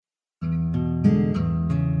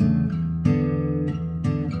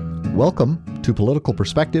Welcome to Political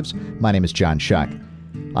Perspectives. My name is John Shuck.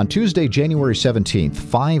 On Tuesday, January 17th,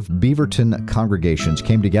 5 Beaverton congregations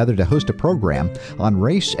came together to host a program on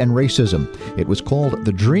race and racism. It was called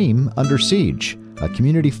The Dream Under Siege, a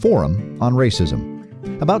community forum on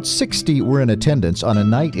racism. About 60 were in attendance on a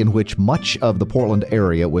night in which much of the Portland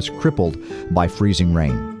area was crippled by freezing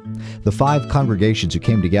rain. The 5 congregations who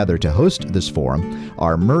came together to host this forum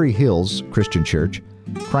are Murray Hills Christian Church,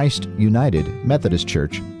 Christ United Methodist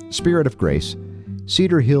Church, Spirit of Grace,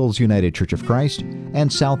 Cedar Hills United Church of Christ,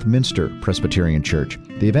 and Southminster Presbyterian Church.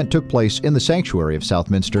 The event took place in the sanctuary of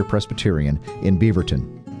Southminster Presbyterian in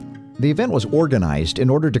Beaverton. The event was organized in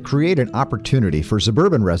order to create an opportunity for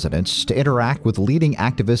suburban residents to interact with leading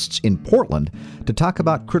activists in Portland to talk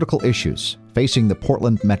about critical issues facing the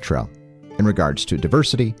Portland Metro in regards to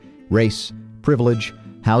diversity, race, privilege,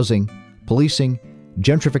 housing, policing,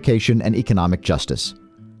 gentrification, and economic justice.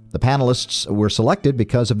 The panelists were selected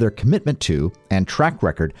because of their commitment to and track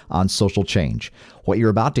record on social change. What you're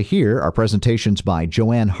about to hear are presentations by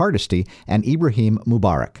Joanne Hardesty and Ibrahim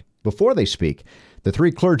Mubarak. Before they speak, the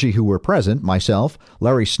 3 clergy who were present, myself,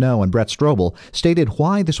 Larry Snow, and Brett Strobel, stated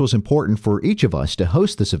why this was important for each of us to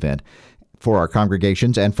host this event for our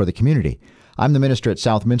congregations and for the community. I'm the minister at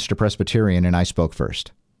Southminster Presbyterian, and I spoke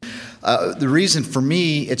first. The reason for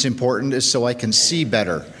me it's important is so I can see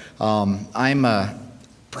better. I'm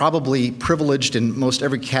probably privileged in most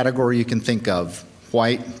every category you can think of: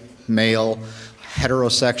 white, male,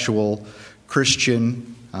 heterosexual,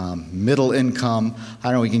 Christian, middle income. I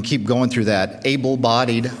don't know, we can keep going through that.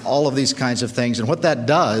 Able-bodied, all of these kinds of things. And what that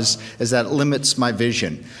does is that limits my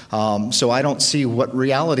vision. So I don't see what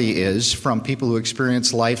reality is from people who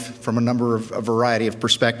experience life from a variety of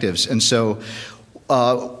perspectives. And so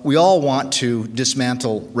we all want to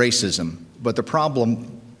dismantle racism, but the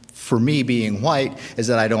problem for me being white is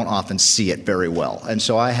that I don't often see it very well. And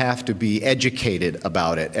so I have to be educated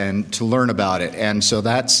about it and to learn about it. And so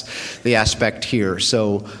that's the aspect here.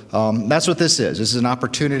 So that's what this is. This is an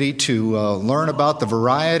opportunity to learn about the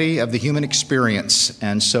variety of the human experience.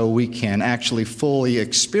 And so we can actually fully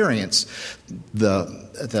experience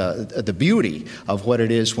the beauty of what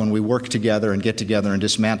it is when we work together and get together and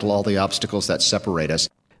dismantle all the obstacles that separate us.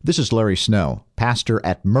 This is Larry Snow, pastor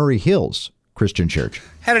at Murray Hills Christian Church.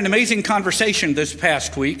 Had an amazing conversation this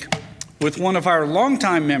past week with one of our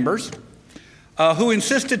longtime members who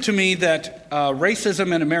insisted to me that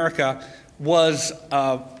racism in America was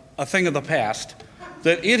a thing of the past,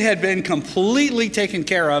 that it had been completely taken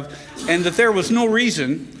care of, and that there was no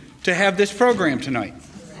reason to have this program tonight.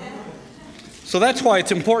 So that's why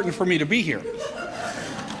it's important for me to be here.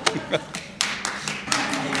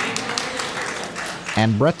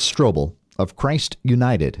 And Brett Strobel of Christ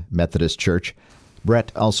United Methodist Church.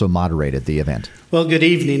 Brett also moderated the event. Well, good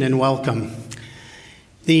evening and welcome.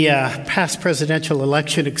 The past presidential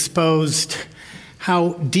election exposed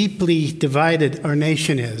how deeply divided our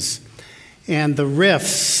nation is, and the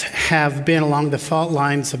rifts have been along the fault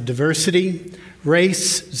lines of diversity,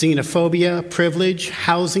 race, xenophobia, privilege,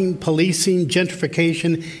 housing, policing,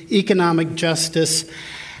 gentrification, economic justice,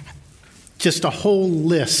 just a whole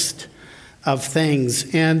list of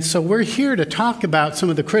things. And so we're here to talk about some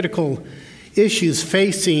of the critical issues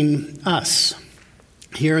facing us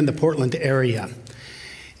here in the Portland area.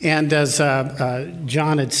 And as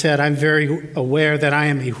John had said, I'm very aware that I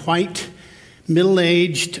am a white,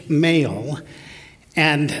 middle-aged male,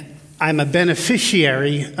 and I'm a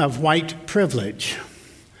beneficiary of white privilege.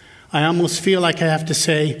 I almost feel like I have to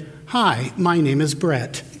say, "Hi, my name is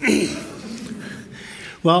Brett."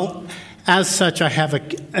 Well, as such, I have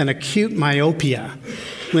an acute myopia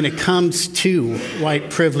when it comes to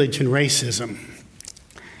white privilege and racism.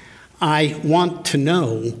 I want to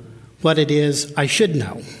know what it is I should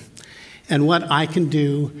know and what I can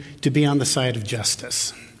do to be on the side of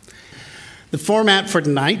justice. The format for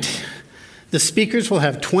tonight: the speakers will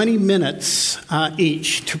have 20 minutes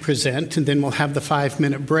each to present, and then we'll have the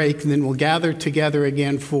 5-minute break, and then we'll gather together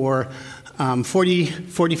again for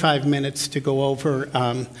 45 minutes to go over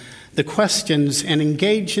the questions and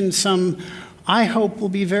engage in some, I hope, will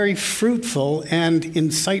be very fruitful and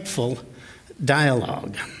insightful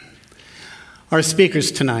dialogue. Our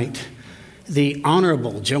speakers tonight: the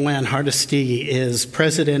Honorable Joanne Hardesty is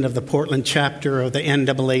president of the Portland chapter of the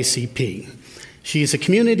NAACP. She's a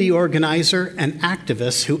community organizer and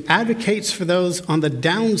activist who advocates for those on the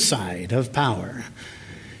downside of power.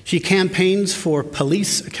 She campaigns for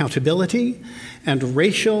police accountability and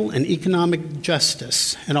racial and economic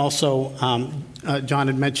justice. And also, John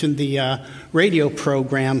had mentioned the radio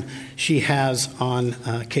program she has on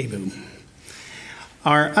KBOO.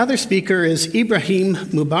 Our other speaker is Ibrahim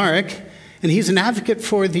Mubarak, And he's an advocate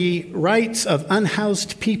for the rights of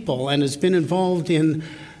unhoused people and has been involved in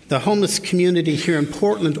the homeless community here in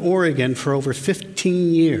Portland, Oregon for over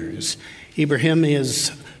 15 years. Ibrahim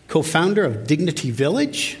is co-founder of Dignity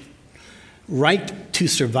Village, Right to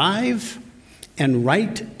Survive, and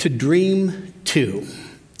Right to Dream Too.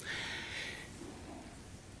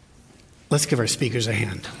 Let's give our speakers a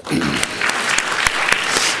hand.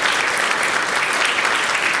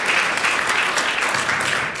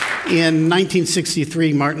 In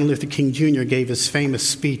 1963, Martin Luther King Jr. gave his famous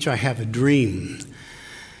speech, "I Have a Dream,"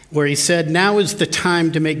 where he said, "Now is the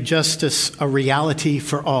time to make justice a reality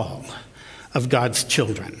for all of God's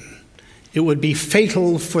children. It would be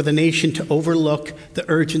fatal for the nation to overlook the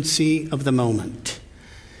urgency of the moment."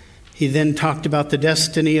 He then talked about the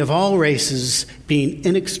destiny of all races being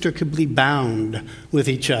inextricably bound with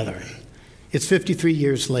each other. It's 53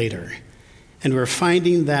 years later, and we're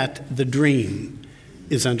finding that the dream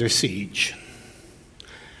is under siege.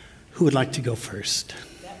 Who would like to go first?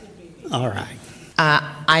 All right.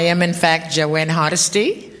 I am, in fact, Joanne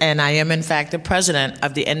Hardesty, and I am, in fact, the president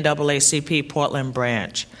of the NAACP Portland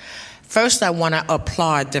branch. First, I want to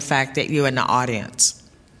applaud the fact that you're in the audience,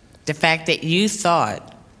 the fact that you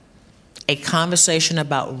thought a conversation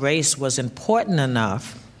about race was important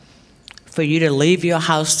enough for you to leave your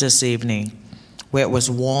house this evening where it was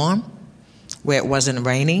warm, where it wasn't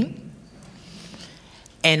raining,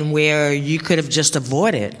 and where you could have just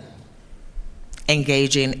avoided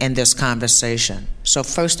engaging in this conversation. So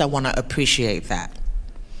first, I want to appreciate that.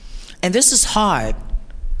 And this is hard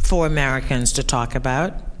for Americans to talk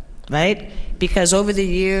about, right? Because over the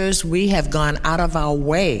years, we have gone out of our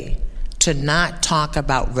way to not talk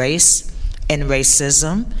about race and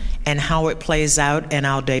racism and how it plays out in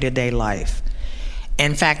our day-to-day life.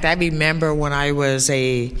 In fact, I remember when I was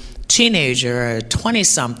a teenager, a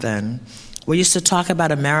 20-something, we used to talk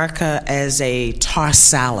about America as a tossed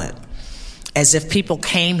salad, as if people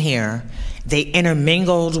came here, they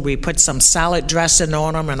intermingled, we put some salad dressing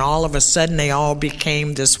on them, and all of a sudden they all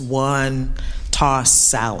became this one tossed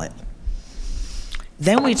salad.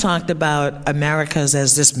 Then we talked about Americas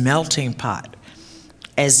as this melting pot,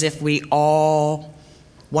 as if we all,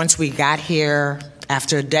 once we got here,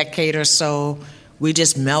 after a decade or so, we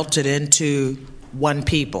just melted into one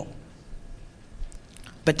people.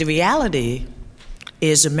 But the reality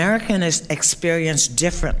is American is experienced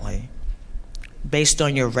differently based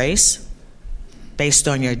on your race, based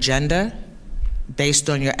on your gender,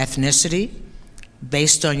 based on your ethnicity,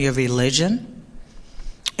 based on your religion.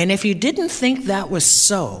 And if you didn't think that was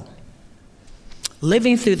so,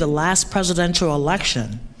 living through the last presidential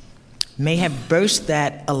election may have burst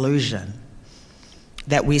that illusion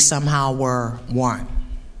that we somehow were one.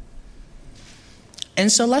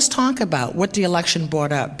 And so let's talk about what the election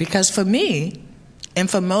brought up, because for me, and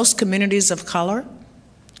for most communities of color,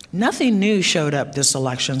 nothing new showed up this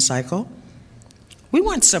election cycle. We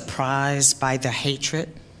weren't surprised by the hatred.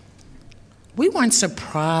 We weren't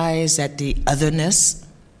surprised at the otherness,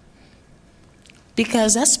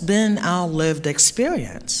 because that's been our lived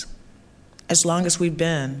experience as long as we've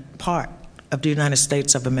been part of the United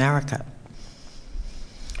States of America.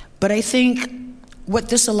 But I think what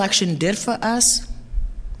this election did for us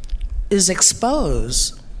is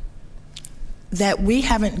expose that we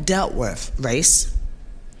haven't dealt with race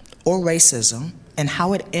or racism and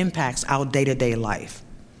how it impacts our day-to-day life.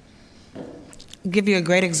 I'll give you a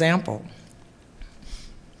great example.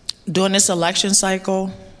 During this election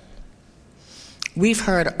cycle, we've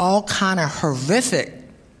heard all kind of horrific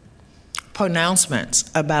pronouncements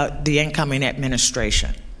about the incoming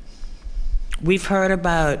administration. We've heard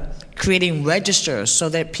about creating registers so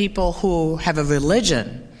that people who have a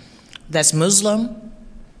religion that's Muslim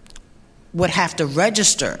would have to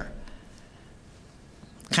register.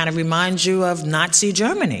 Kind of reminds you of Nazi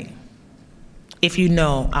Germany, if you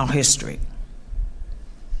know our history.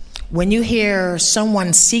 When you hear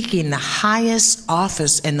someone seeking the highest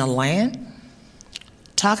office in the land,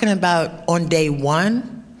 talking about on day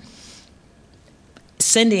one,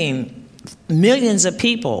 sending millions of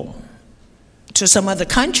people to some other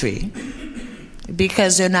country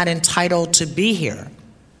because they're not entitled to be here,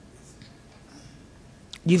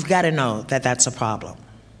 you've got to know that that's a problem.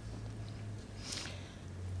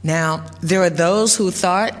 Now, there are those who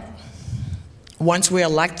thought once we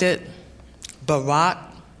elected Barack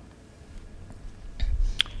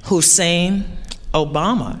Hussein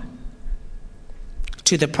Obama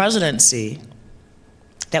to the presidency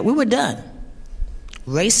that we were done.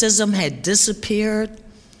 Racism had disappeared.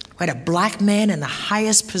 We had a black man in the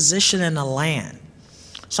highest position in the land.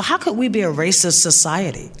 So how could we be a racist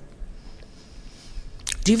society?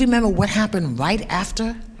 Do you remember what happened right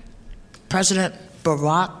after President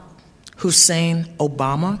Barack Hussein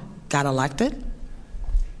Obama got elected?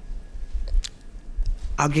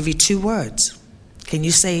 I'll give you 2 words. Can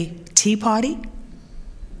you say Tea Party?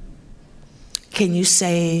 Can you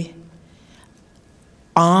say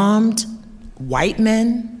armed white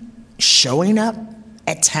men showing up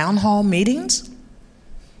at town hall meetings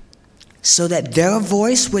so that their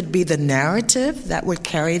voice would be the narrative that would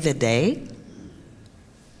carry the day?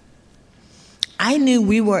 I knew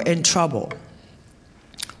we were in trouble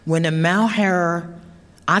when the Malheur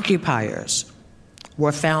occupiers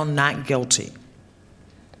were found not guilty.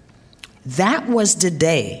 That was the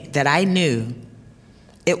day that I knew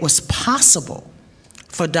it was possible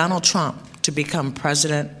for Donald Trump to become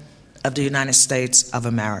president of the United States of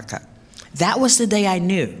America. That was the day I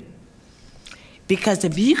knew. Because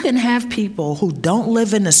if you can have people who don't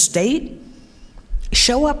live in the state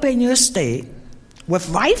show up in your state with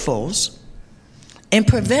rifles and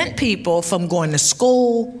prevent people from going to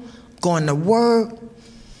school, going to work,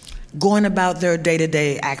 going about their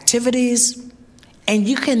day-to-day activities, and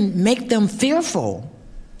you can make them fearful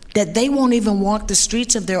that they won't even walk the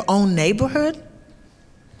streets of their own neighborhood,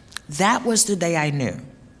 that was the day I knew.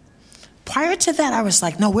 Prior to that, I was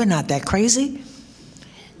like, no, we're not that crazy.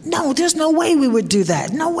 No, there's no way we would do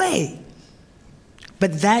that. No way.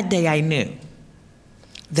 But that day I knew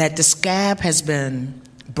that the scab has been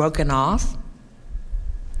broken off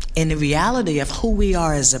and the reality of who we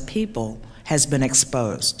are as a people has been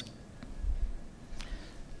exposed.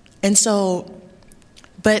 And so,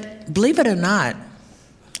 but believe it or not,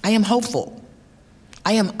 I am hopeful.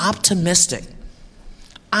 I am optimistic.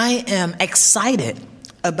 I am excited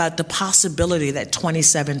about the possibility that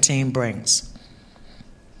 2017 brings.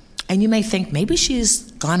 And you may think, maybe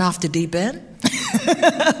she's gone off the deep end.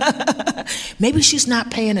 Maybe she's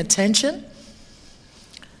not paying attention.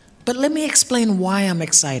 But let me explain why I'm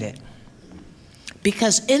excited.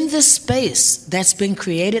 Because in this space that's been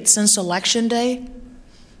created since Election Day,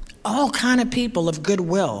 all kind of people of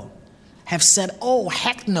goodwill have said, oh,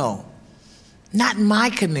 heck no, not in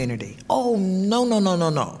my community. Oh, no, no, no,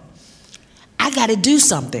 no, no. I got to do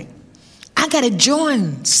something. I got to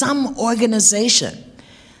join some organization.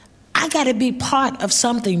 I got to be part of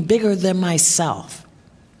something bigger than myself.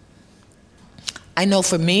 I know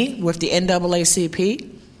for me, with the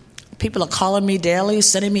NAACP, people are calling me daily,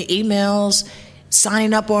 sending me emails,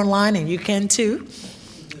 signing up online, and you can too,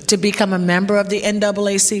 to become a member of the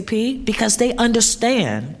NAACP because they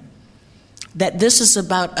understand that this is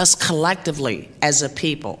about us collectively as a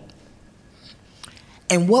people.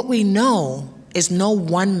 And what we know is no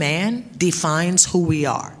one man defines who we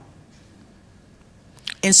are.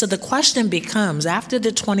 And so the question becomes, after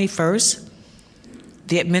the 21st,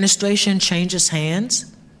 the administration changes hands,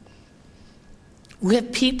 we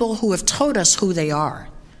have people who have told us who they are.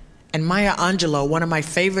 And Maya Angelou, one of my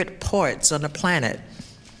favorite poets on the planet,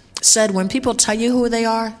 said, when people tell you who they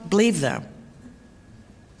are, believe them.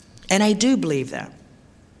 And I do believe them.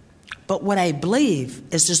 But what I believe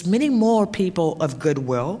is there's many more people of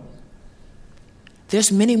goodwill.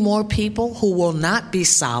 There's many more people who will not be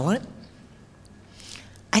silent.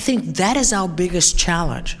 I think that is our biggest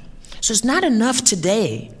challenge. So it's not enough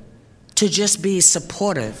today to just be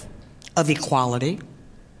supportive of equality.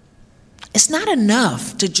 It's not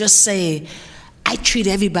enough to just say, I treat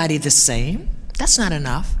everybody the same. That's not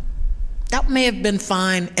enough. That may have been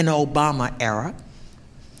fine in the Obama era.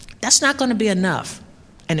 That's not going to be enough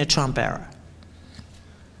in the Trump era.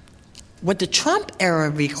 What the Trump era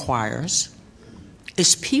requires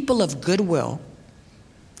is people of goodwill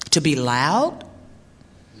to be loud,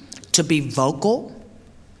 to be vocal,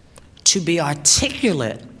 to be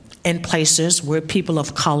articulate in places where people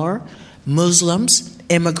of color, Muslims,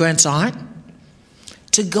 immigrants aren't,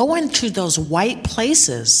 to go into those white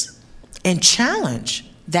places and challenge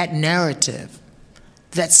that narrative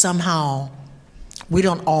that somehow we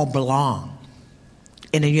don't all belong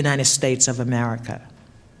in the United States of America.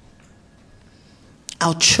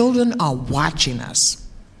 Our children are watching us.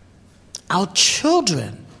 Our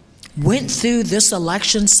children went through this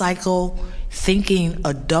election cycle thinking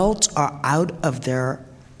adults are out of their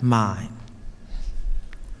mind.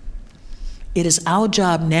 It is our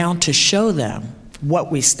job now to show them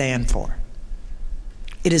what we stand for.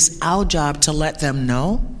 It is our job to let them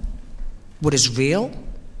know what is real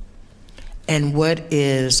and what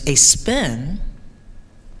is a spin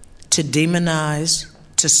to demonize,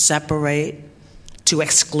 to separate, to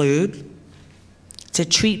exclude, to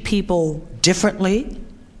treat people differently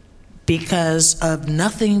because of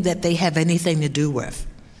nothing that they have anything to do with,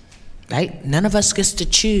 right? None of us gets to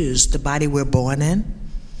choose the body we're born in.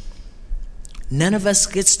 None of us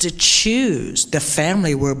gets to choose the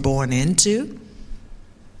family we're born into.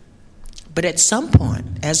 But at some point,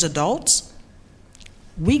 as adults,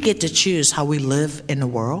 we get to choose how we live in the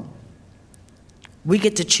world. We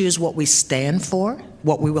get to choose what we stand for,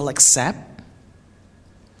 what we will accept.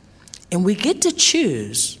 And we get to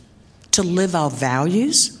choose to live our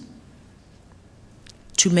values,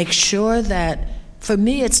 to make sure that, for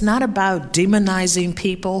me, it's not about demonizing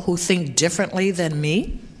people who think differently than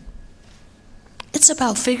me. It's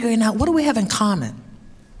about figuring out, what do we have in common?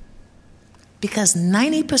 Because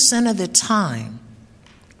 90% of the time,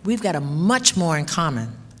 we've got a much more in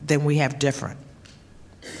common than we have different.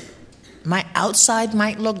 My outside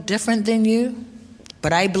might look different than you,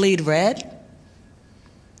 but I bleed red,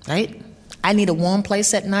 right? I need a warm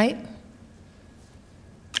place at night.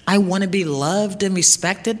 I want to be loved and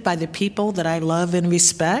respected by the people that I love and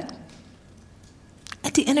respect.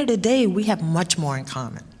 At the end of the day, we have much more in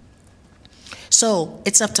common. So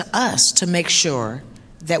it's up to us to make sure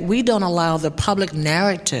that we don't allow the public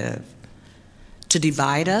narrative to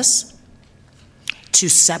divide us, to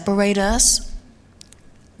separate us,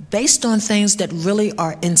 based on things that really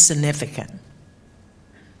are insignificant.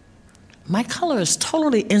 My color is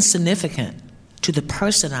totally insignificant to the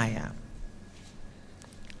person I am.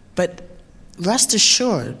 But rest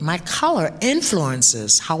assured, my color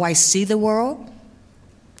influences how I see the world,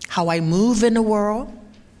 how I move in the world,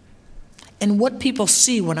 and what people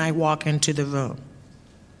see when I walk into the room.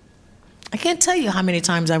 I can't tell you how many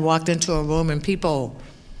times I walked into a room and people,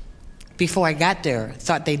 before I got there,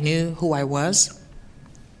 thought they knew who I was,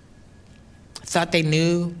 thought they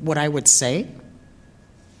knew what I would say,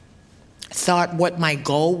 thought what my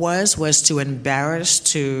goal was to embarrass,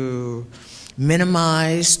 to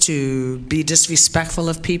minimize, to be disrespectful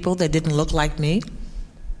of people that didn't look like me.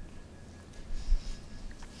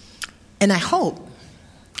 And I hope,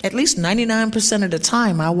 at least 99% of the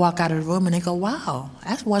time, I walk out of the room and they go, wow,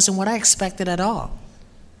 that wasn't what I expected at all.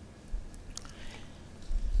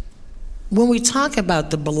 When we talk about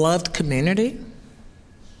the beloved community,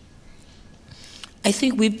 I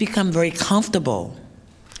think we've become very comfortable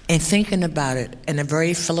in thinking about it in a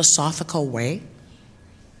very philosophical way.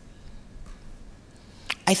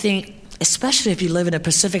 I think, especially if you live in the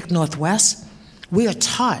Pacific Northwest, we are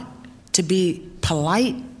taught to be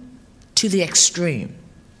polite to the extreme,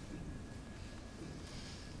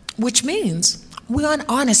 which means we aren't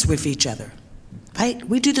honest with each other, right?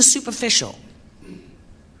 We do the superficial.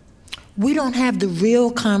 We don't have the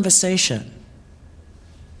real conversation.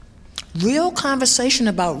 Real conversation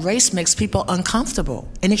about race makes people uncomfortable,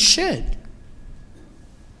 and it should.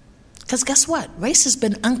 Because guess what? Race has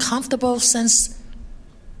been uncomfortable since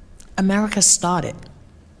America started.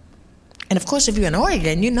 And of course, if you're in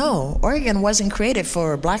Oregon, you know Oregon wasn't created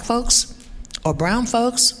for black folks or brown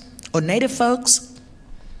folks or Native folks.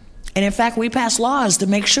 And in fact, we passed laws to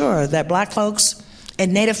make sure that black folks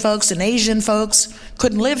and Native folks and Asian folks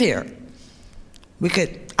couldn't live here.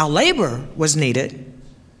 Our labor was needed,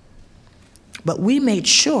 but we made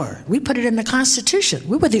sure, we put it in the Constitution.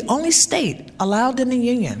 We were the only state allowed in the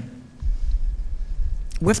Union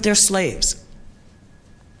with their slaves.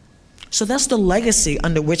 So that's the legacy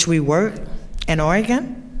under which we work in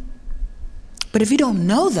Oregon. But if you don't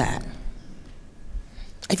know that,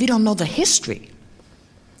 if you don't know the history,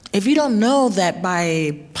 if you don't know that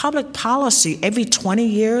by public policy, every 20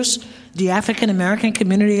 years, the African American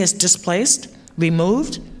community is displaced,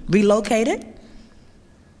 removed, relocated,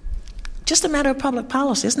 just a matter of public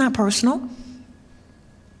policy. It's not personal.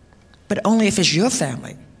 But only if it's your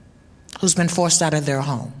family who's been forced out of their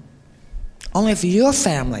home. Only if your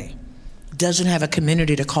family doesn't have a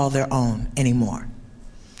community to call their own anymore.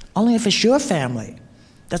 Only if it's your family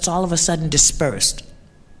that's all of a sudden dispersed.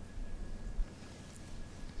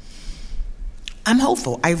 I'm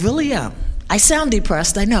hopeful. I really am. I sound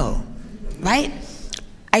depressed, I know, right?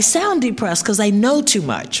 I sound depressed because I know too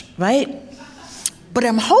much, right? But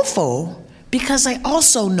I'm hopeful because I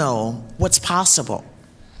also know what's possible.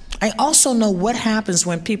 I also know what happens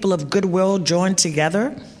when people of goodwill join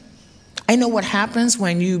together. I know what happens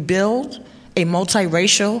when you build a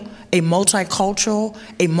multiracial, a multicultural,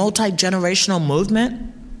 a multi-generational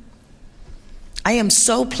movement. I am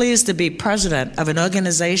so pleased to be president of an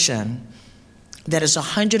organization that is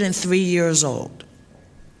 103 years old.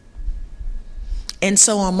 And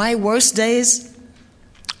so on my worst days,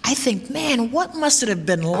 I think, man, what must it have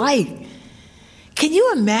been like? Can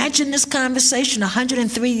you imagine this conversation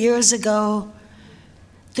 103 years ago?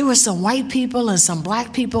 There were some white people and some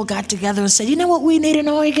black people got together and said, you know what we need in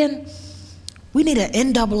Oregon? We need an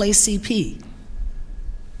NAACP.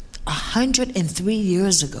 103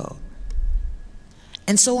 years ago.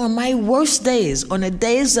 And so on my worst days, on the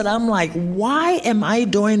days that I'm like, why am I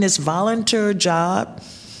doing this volunteer job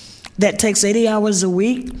that takes 80 hours a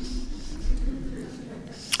week,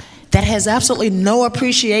 that has absolutely no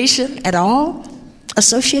appreciation at all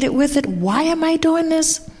associated with it? Why am I doing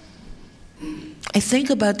this? I think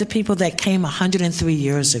about the people that came 103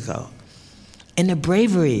 years ago, and the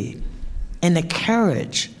bravery and the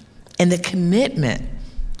courage and the commitment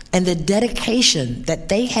and the dedication that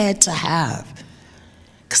they had to have.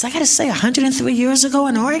 Because I got to say, 103 years ago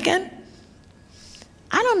in Oregon,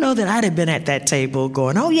 I don't know that I'd have been at that table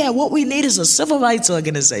going, oh yeah, what we need is a civil rights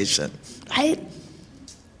organization, right?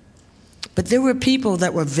 But there were people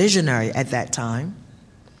that were visionary at that time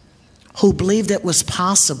who believed it was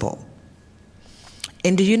possible.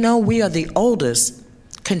 And do you know we are the oldest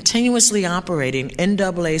continuously operating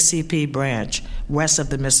NAACP branch west of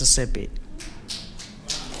the Mississippi?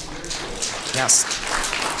 Yes.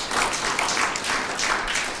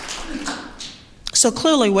 So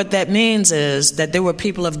clearly what that means is that there were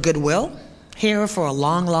people of goodwill here for a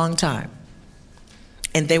long, long time.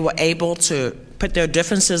 And they were able to put their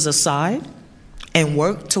differences aside and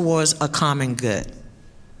work towards a common good.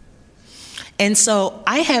 And so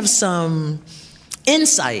I have some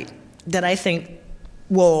insight that I think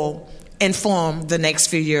will inform the next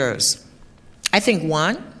few years. I think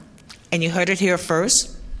one, and you heard it here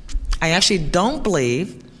first, I actually don't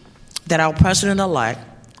believe that our president-elect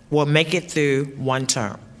will make it through one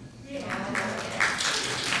term.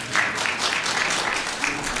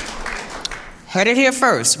 Heard it here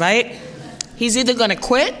first, right? He's either going to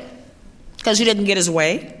quit because he didn't get his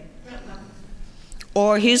way,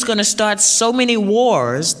 or he's going to start so many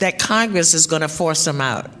wars that Congress is going to force him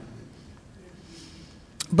out.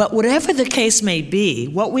 But whatever the case may be,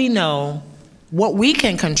 what we know, what we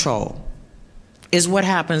can control, is what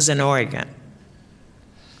happens in Oregon.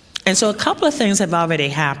 And so a couple of things have already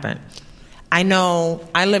happened. I know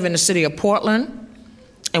I live in the city of Portland,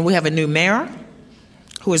 and we have a new mayor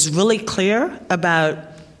who is really clear about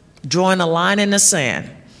drawing a line in the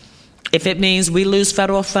sand. If it means we lose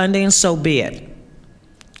federal funding, so be it.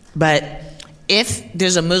 But if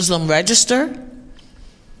there's a Muslim register,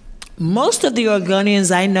 most of the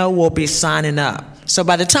Oregonians I know will be signing up. So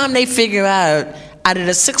by the time they figure out of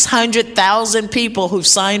the 600,000 people who've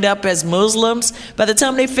signed up as Muslims, by the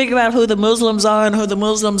time they figure out who the Muslims are and who the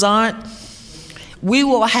Muslims aren't, we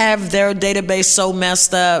will have their database so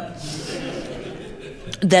messed up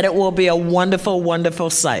that it will be a wonderful,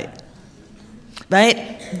 wonderful sight.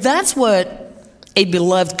 Right? That's what a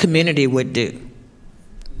beloved community would do.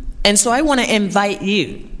 And so I want to invite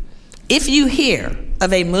you, if you hear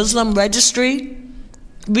of a Muslim registry,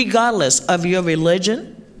 regardless of your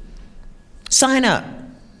religion, sign up.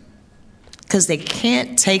 Because they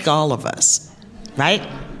can't take all of us, right?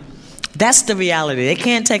 That's the reality. They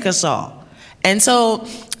can't take us all. And so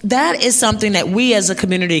that is something that we as a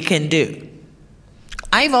community can do.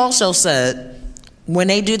 I've also said, when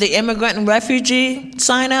they do the immigrant and refugee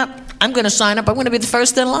sign up, I'm going to sign up. I'm going to be the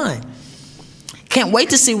first in line. Can't wait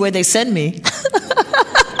to see where they send me.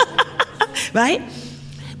 Right?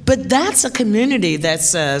 But that's a community that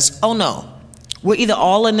says, oh no, we're either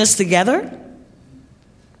all in this together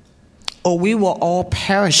or we will all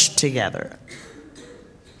perish together.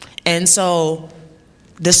 And so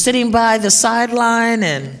the sitting by the sideline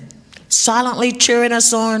and silently cheering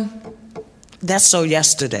us on, that's so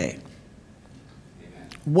yesterday.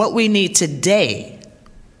 What we need today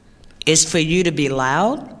is for you to be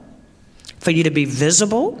loud, for you to be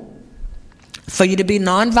visible, for you to be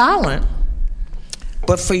nonviolent,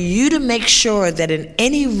 but for you to make sure that in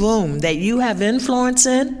any room that you have influence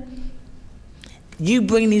in, you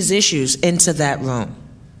bring these issues into that room.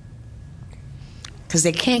 Because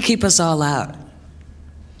they can't keep us all out.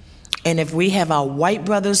 And if we have our white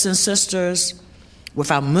brothers and sisters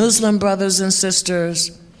with our Muslim brothers and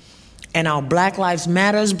sisters and our Black Lives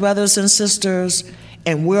Matters brothers and sisters,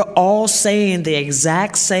 and we're all saying the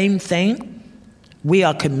exact same thing, we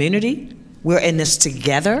are community, we're in this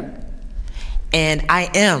together, and I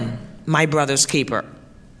am my brother's keeper.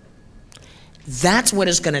 That's what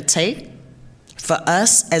it's going to take for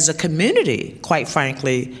us as a community, quite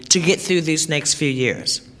frankly, to get through these next few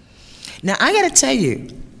years. Now, I got to tell you,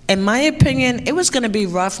 in my opinion, it was going to be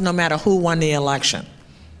rough no matter who won the election,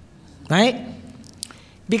 right?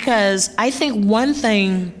 Because I think one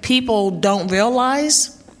thing people don't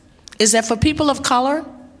realize is that for people of color,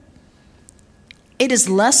 it is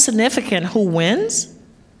less significant who wins.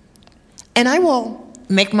 And I will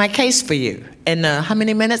make my case for you. In how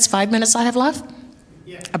many minutes? 5 minutes I have left?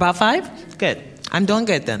 Yeah. About 5? Good. I'm doing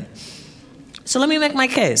good then. So let me make my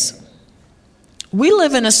case. We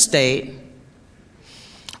live in a state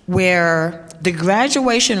where the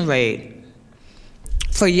graduation rate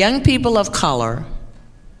for young people of color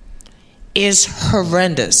is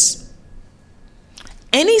horrendous.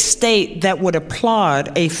 Any state that would applaud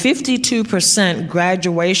a 52%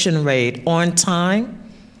 graduation rate on time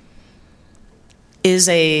is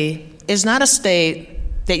not a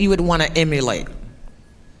state that you would want to emulate.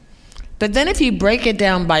 But then if you break it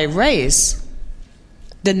down by race,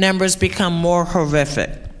 the numbers become more horrific.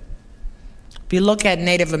 If you look at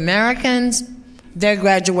Native Americans, their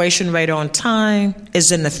graduation rate on time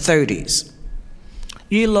is in the 30s.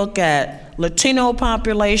 You look at Latino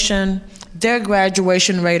population, their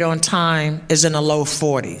graduation rate on time is in the low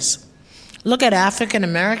 40s. Look at African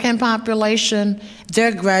American population,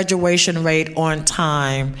 their graduation rate on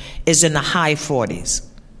time is in the high 40s.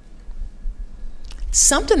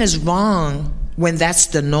 Something is wrong when that's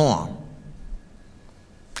the norm.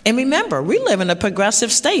 And remember, we live in a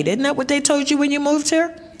progressive state. Isn't that what they told you when you moved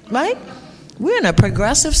here? Right? We're in a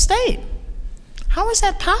progressive state. How is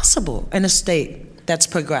that possible in a state that's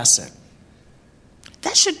progressive?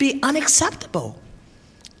 That should be unacceptable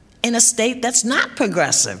in a state that's not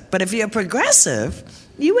progressive. But if you're progressive,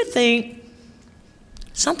 you would think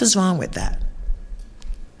something's wrong with that.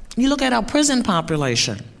 You look at our prison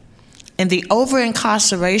population and the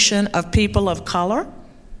over-incarceration of people of color.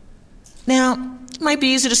 Now, it might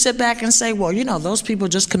be easy to sit back and say, well, those people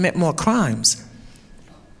just commit more crimes.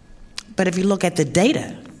 But if you look at the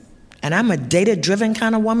data, and I'm a data-driven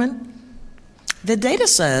kind of woman, the data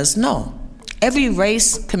says, no, every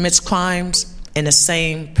race commits crimes in the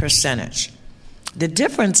same percentage. The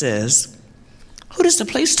difference is, who does the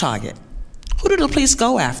police target? Who do the police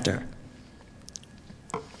go after?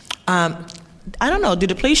 I don't know, do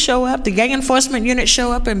the police show up, the gang enforcement unit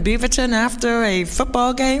show up in Beaverton after a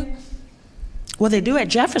football game? Well, they do at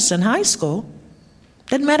Jefferson High School.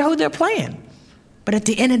 Doesn't matter who they're playing. But at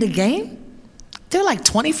the end of the game, there are like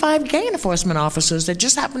 25 gang enforcement officers that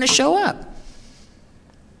just happen to show up.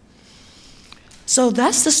 So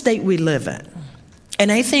that's the state we live in.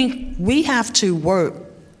 And I think we have to work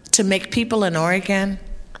to make people in Oregon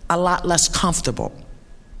a lot less comfortable.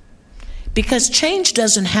 Because change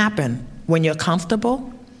doesn't happen when you're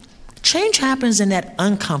comfortable. Change happens in that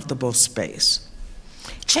uncomfortable space.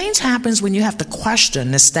 Change happens when you have to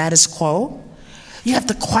question the status quo. You have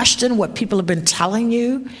to question what people have been telling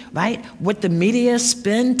you, right? What the media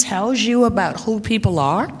spin tells you about who people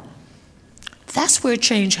are. That's where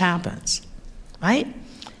change happens, right?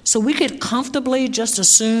 So we could comfortably just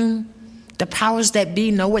assume the powers that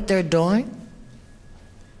be know what they're doing,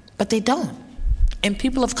 but they don't. And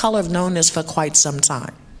people of color have known this for quite some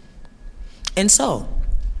time. And so,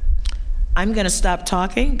 I'm going to stop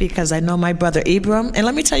talking because I know my brother Ibram. And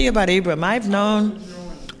let me tell you about Ibram. I've known...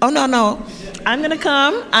 Oh, no. I'm going to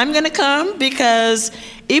come because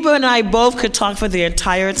Ibram and I both could talk for the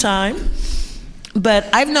entire time. But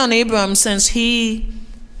I've known Ibram since he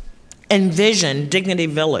envisioned Dignity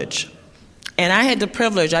Village. And I had the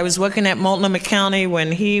privilege, I was working at Multnomah County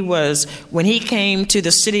when he came to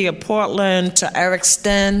the city of Portland, to Eric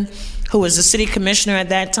Sten, who was the city commissioner at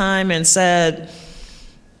that time, and said,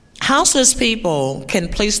 houseless people can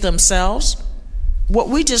police themselves. What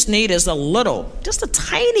we just need is just a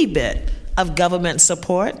tiny bit of government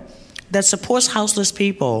support that supports houseless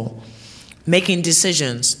people making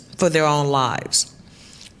decisions for their own lives.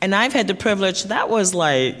 And I've had the privilege, that was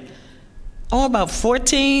about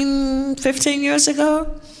 14, 15 years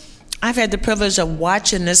ago. I've had the privilege of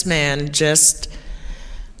watching this man just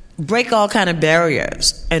break all kind of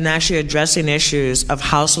barriers and actually addressing issues of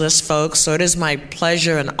houseless folks. So it is my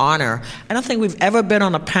pleasure and honor. I don't think we've ever been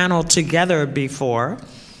on a panel together before.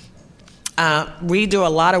 We do a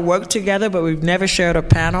lot of work together, but we've never shared a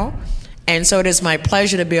panel. And so it is my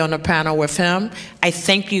pleasure to be on a panel with him. I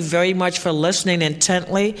thank you very much for listening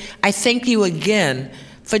intently. I thank you again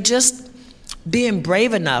for just being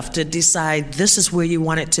brave enough to decide this is where you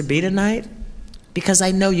want it to be tonight, because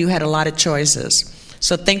I know you had a lot of choices.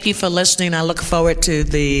 So thank you for listening. I look forward to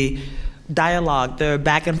the dialogue, the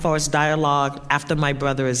back and forth dialogue after my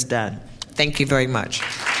brother is done. Thank you very much.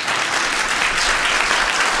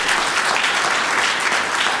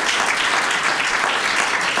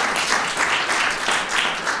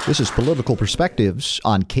 This is Political Perspectives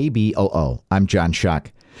on KBOO. I'm John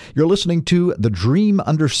Shuck. You're listening to The Dream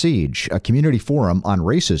Under Siege, a community forum on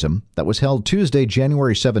racism that was held Tuesday,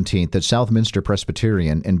 January 17th at Southminster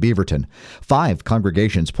Presbyterian in Beaverton. 5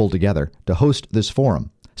 congregations pulled together to host this forum: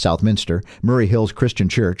 Southminster, Murray Hills Christian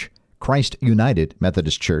Church, Christ United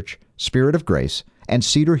Methodist Church, Spirit of Grace, and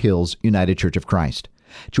Cedar Hills United Church of Christ.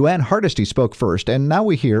 Joanne Hardesty spoke first, and now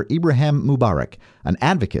we hear Ibrahim Mubarak, an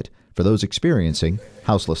advocate for those experiencing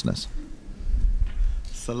houselessness.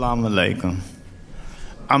 Assalamu alaikum.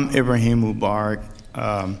 I'm Ibrahim Mubarak.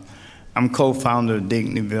 I'm co-founder of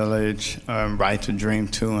Dignity Village, Right to Dream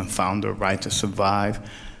 2, and founder of Right to Survive.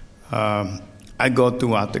 I go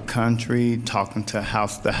throughout the country talking to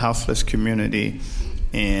the houseless community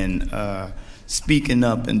and speaking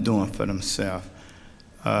up and doing for themselves.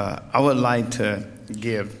 I would like to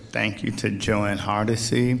give thank you to Joanne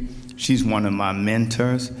Hardesty. She's one of my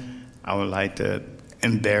mentors. I would like to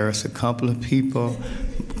embarrass a couple of people.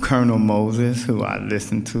 Colonel Moses, who I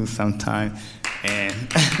listen to sometimes, and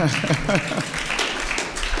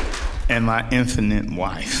and my infinite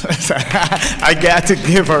wife. I got to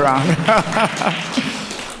give her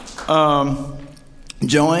honor.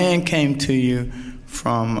 Joanne came to you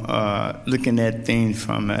from looking at things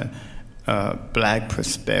from a black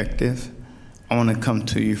perspective. I want to come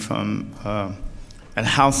to you from a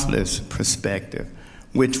houseless perspective,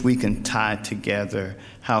 which we can tie together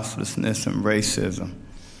houselessness and racism.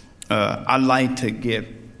 I like to get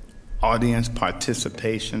audience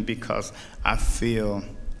participation because I feel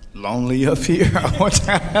lonely up here. I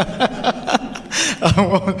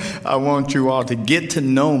want you all to get to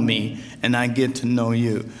know me, and I get to know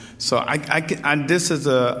you. So this is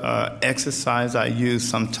a exercise I use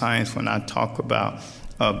sometimes when I talk about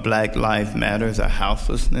Black Lives Matters or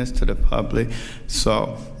houselessness to the public.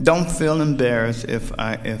 So don't feel embarrassed if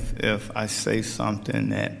I say something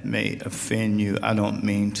that may offend you. I don't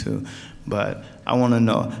mean to, but I want to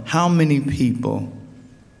know how many people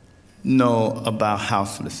know about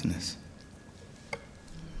houselessness.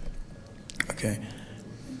 Okay,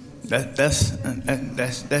 that's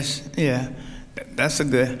a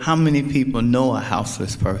good. How many people know a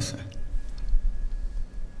houseless person?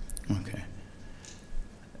 Okay.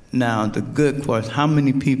 Now the good question: how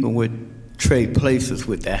many people would trade places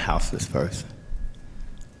with that houseless person?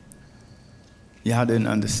 Y'all didn't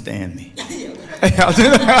understand me.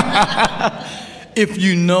 If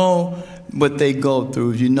you know what they go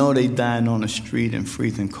through, if you know they dying on the street in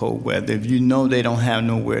freezing cold weather, if you know they don't have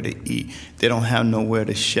nowhere to eat, they don't have nowhere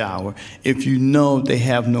to shower, if you know they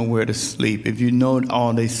have nowhere to sleep, if you know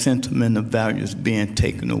all their sentimental values being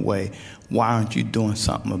taken away, why aren't you doing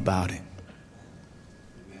something about it?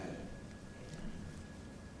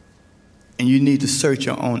 And you need to search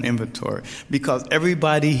your own inventory, because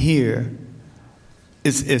everybody here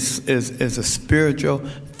is a spiritual,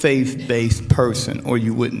 faith-based person, or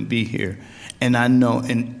you wouldn't be here. And I know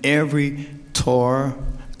in every Torah,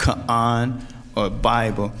 Quran, or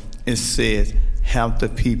Bible, it says, help the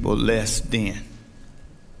people less than.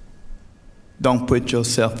 Don't put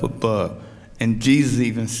yourself above. And Jesus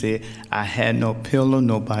even said, I had no pillow,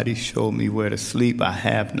 nobody showed me where to sleep. I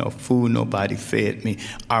have no food, nobody fed me.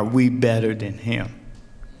 Are we better than him?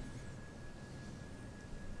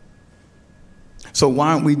 So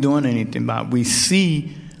why aren't we doing anything about it? We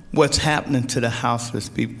see what's happening to the houseless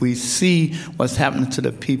people. We see what's happening to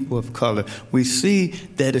the people of color. We see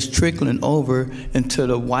that it's trickling over into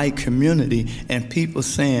the white community, and people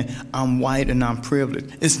saying, I'm white and I'm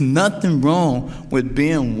privileged. It's nothing wrong with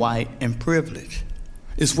being white and privileged.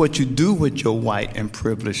 It's what you do with your white and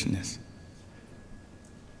privilegedness.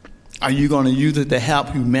 Are you going to use it to help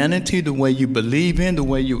humanity the way you believe in, the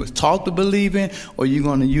way you was taught to believe in, or are you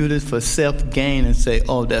going to use it for self-gain and say,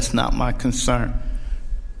 oh, that's not my concern?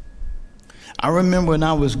 I remember when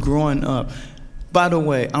I was growing up, by the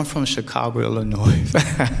way, I'm from Chicago, Illinois.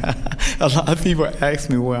 A lot of people ask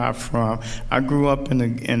me where I'm from. I grew up in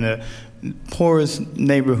the poorest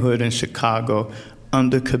neighborhood in Chicago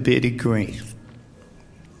under Cabrini Green.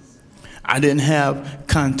 I didn't have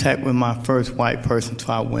contact with my first white person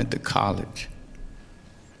until I went to college.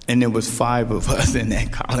 And there was 5 of us in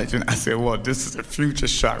that college. And I said, well, this is a future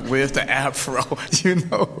shock. Where's the afro? You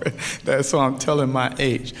know, that's why I'm telling my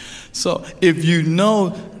age. So if you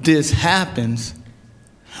know this happens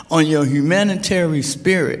on your humanitarian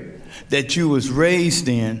spirit that you was raised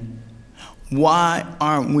in, why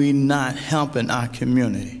aren't we not helping our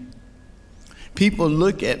community? People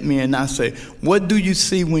look at me and I say, what do you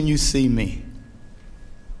see when you see me?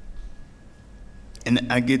 And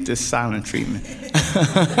I get this silent treatment.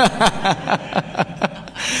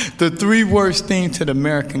 The 3 worst things to the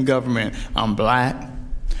American government: I'm black,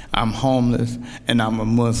 I'm homeless, and I'm a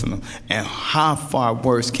Muslim. And how far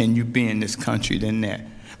worse can you be in this country than that?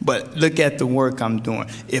 But look at the work I'm doing.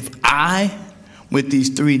 If I, with these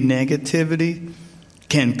 3 negativity,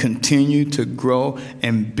 can continue to grow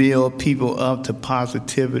and build people up to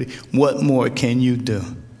positivity, what more can you do?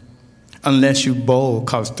 Unless you bowl,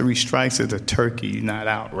 because 3 strikes is a turkey, you're not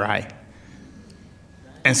out right.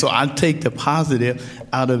 And so I take the positive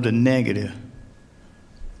out of the negative.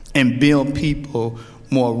 and build people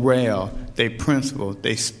morale, their principles,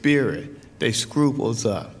 their spirit, their scruples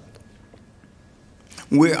up.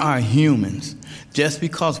 We are humans. Just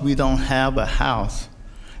because we don't have a house,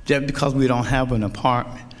 just because we don't have an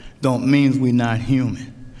apartment, don't mean we're not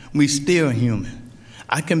human. We still human.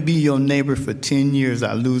 I can be your neighbor for 10 years.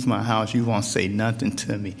 I lose my house. You won't say nothing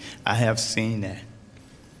to me. I have seen that.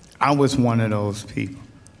 I was one of those people.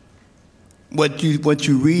 What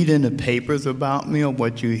you read in the papers about me or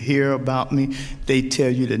what you hear about me, they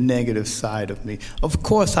tell you the negative side of me. Of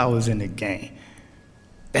course I was in the gang.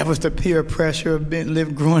 That was the peer pressure of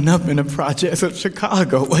growing up in the projects of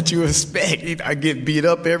Chicago. What you expect? I get beat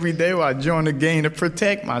up every day while I join the gang to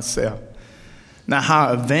protect myself. Now, how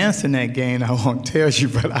I advanced in that gang, I won't tell you,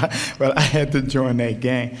 but I had to join that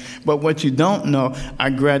gang. But what you don't know, I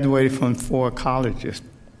graduated from 4 colleges.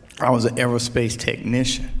 I was an aerospace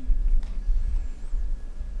technician.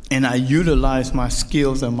 And I utilized my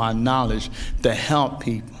skills and my knowledge to help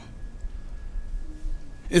people.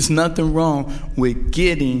 There's nothing wrong with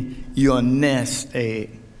getting your nest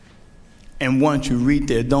egg. And once you reach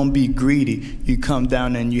there, don't be greedy. You come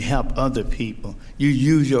down and you help other people. You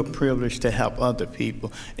use your privilege to help other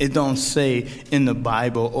people. It don't say in the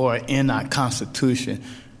Bible or in our Constitution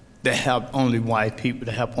to help only white people,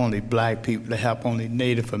 to help only black people, to help only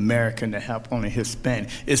Native American, to help only Hispanic.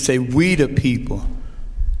 It say we the people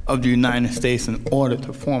of the United States in order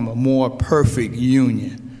to form a more perfect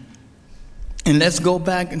union. And let's go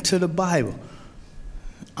back into the Bible.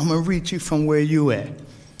 I'm going to read you from where you at.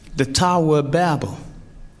 The Tower of Babel,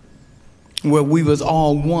 where we was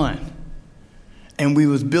all one. And we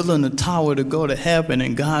was building a tower to go to heaven,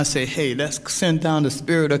 and God said, hey, let's send down the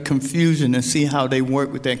spirit of confusion and see how they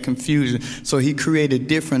work with that confusion. So he created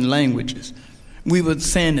different languages. We were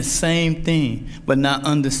saying the same thing, but not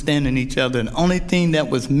understanding each other. And the only thing that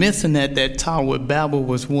was missing at that Tower of Babel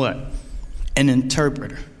was what? An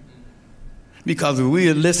interpreter. Because if we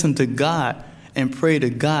had listened to God and pray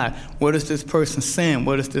to God, what is this person saying?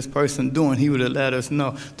 What is this person doing? He would have let us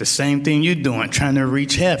know the same thing you're doing, trying to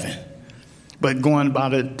reach heaven, but going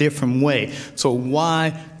about it a different way. So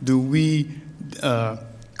why do we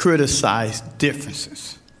criticize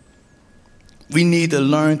differences? We need to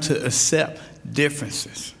learn to accept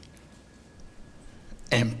differences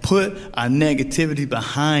and put our negativity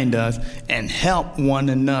behind us and help one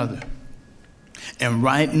another. And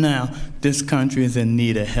right now, this country is in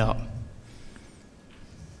need of help.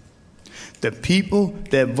 The people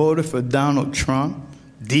that voted for Donald Trump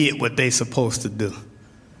did what they're supposed to do.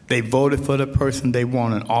 They voted for the person they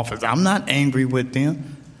want in office. I'm not angry with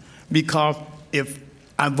them because if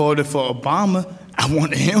I voted for Obama, I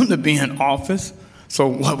wanted him to be in office. So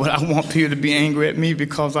what would I want people to be angry at me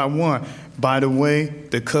because I won? By the way,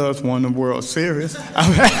 the Cubs won the World Series.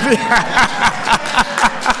 I'm happy.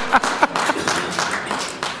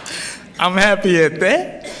 I'm happy at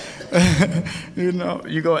that. You know,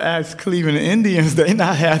 you go ask Cleveland Indians, they're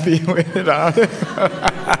not happy with it.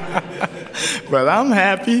 But I'm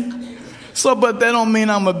happy. So, but that don't mean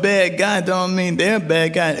I'm a bad guy. That don't mean they're a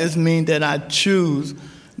bad guy. It means that I choose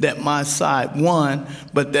that my side won,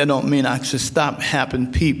 but that don't mean I should stop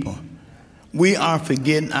helping people. We are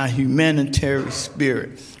forgetting our humanitarian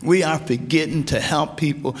spirit. We are forgetting to help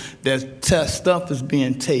people. That stuff is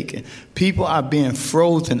being taken. People are being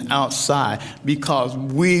frozen outside because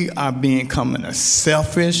we are becoming a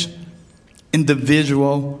selfish,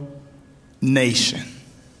 individual nation.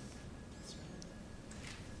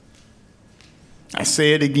 I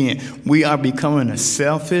say it again. We are becoming a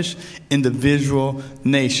selfish, individual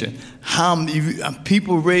nation. How many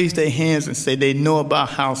people raise their hands and say they know about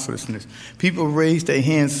houselessness? People raise their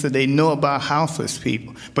hands and say they know about houseless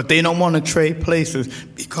people, but they don't want to trade places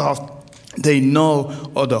because they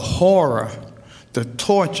know of the horror, the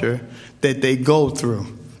torture that they go through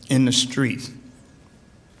in the streets.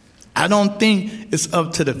 I don't think it's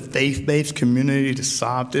up to the faith-based community to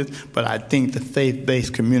solve this, but I think the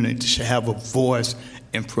faith-based community should have a voice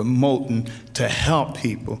in promoting to help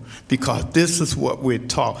people, because this is what we're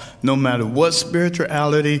taught. No matter what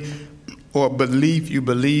spirituality or belief you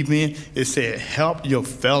believe in, it said help your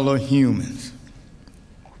fellow humans.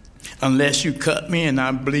 Unless you cut me and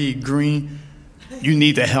I bleed green, you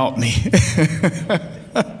need to help me.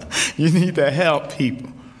 You need to help people.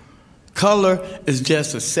 Color is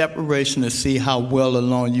just a separation to see how well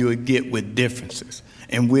along you would get with differences.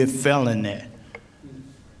 And we're failing that.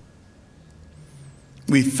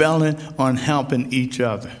 We're failing on helping each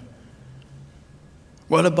other.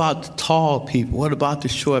 What about the tall people? What about the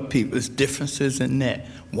short people? There's differences in that.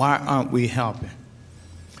 Why aren't we helping?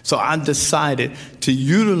 So I decided to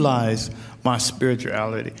utilize my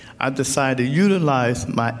spirituality. I decided to utilize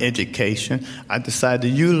my education. I decided to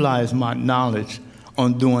utilize my knowledge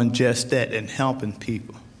on doing just that and helping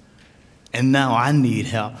people. And now I need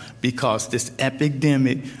help because this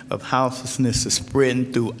epidemic of houselessness is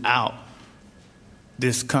spreading throughout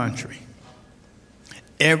this country.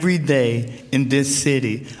 Every day in this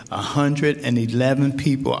city, 111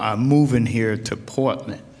 people are moving here to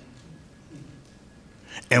Portland.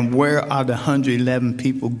 And where are the 111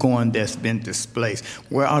 people going that's been displaced?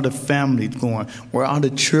 Where are the families going? Where are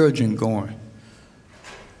the children going?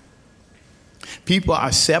 People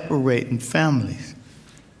are separating families,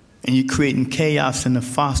 and you're creating chaos in the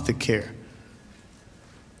foster care.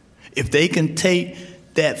 If they can take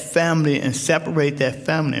that family and separate that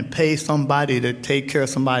family and pay somebody to take care of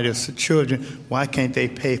somebody else's children, why can't they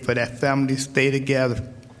pay for that family to stay together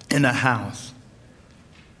in a house?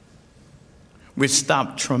 Which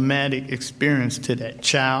stop traumatic experience to that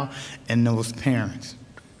child and those parents.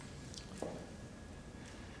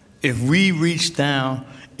 If we reach down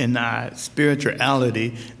in our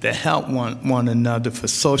spirituality to help one another for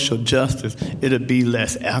social justice, it'll be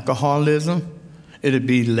less alcoholism, it'll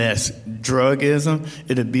be less drugism,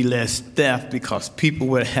 it'll be less theft, because people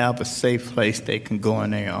will have a safe place they can go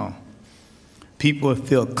on their own. People will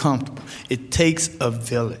feel comfortable. It takes a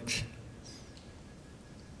village.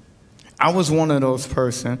 I was one of those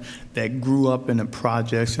persons that grew up in the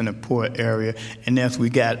projects in a poor area, and as I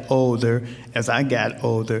got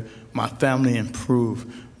older, my family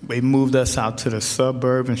improved. They moved us out to the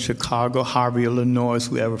suburb in Chicago, Harvey, Illinois,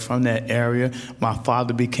 whoever from that area. My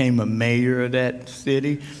father became a mayor of that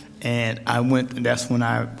city, and that's when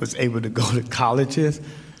I was able to go to colleges.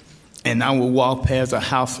 And I would walk past a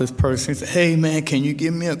houseless person and say, "Hey, man, can you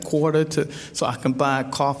give me a quarter so I can buy a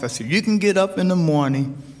coffee?" I said, "You can get up in the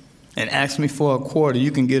morning and ask me for a quarter. You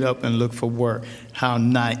can get up and look for work." How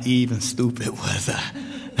naive and stupid was I?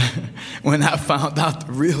 When I found out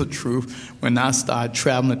the real truth, when I started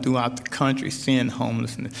traveling throughout the country, seeing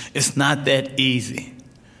homelessness, it's not that easy.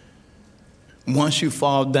 Once you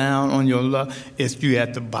fall down on your luck, you're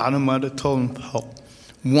at the bottom of the totem pole.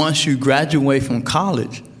 Once you graduate from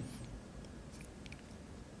college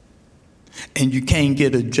and you can't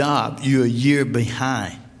get a job, you're a year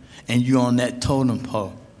behind, and you're on that totem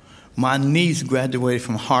pole. My niece graduated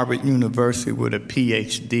from Harvard University with a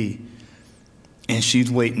PhD, and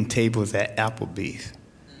she's waiting tables at Applebee's.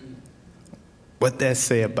 What that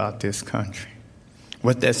say about this country?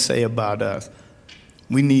 What that say about us?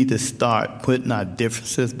 We need to start putting our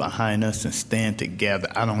differences behind us and stand together.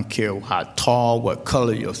 I don't care how tall, what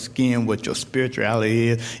color your skin, what your spirituality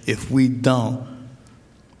is. If we don't,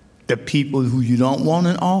 the people who you don't want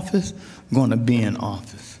in office are going to be in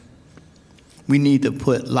office. We need to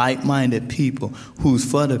put like-minded people who's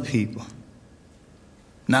for the people.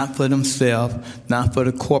 Not for themselves, not for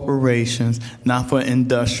the corporations, not for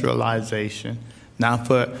industrialization, not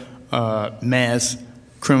for mass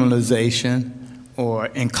criminalization or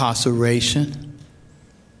incarceration.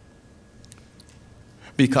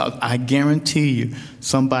 Because I guarantee you,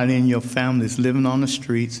 somebody in your family is living on the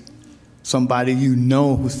streets, somebody you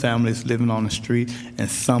know whose family is living on the street, and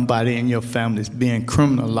somebody in your family is being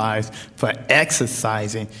criminalized for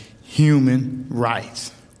exercising human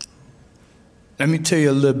rights. Let me tell you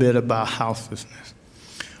a little bit about houselessness.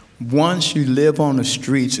 Once you live on the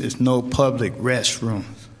streets, there's no public restrooms.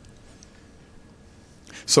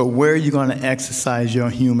 So where are you going to exercise your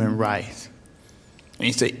human rights? And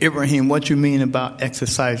you say, "Ibrahim, what you mean about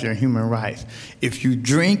exercise your human rights?" If you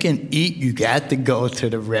drink and eat, you got to go to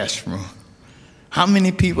the restroom. How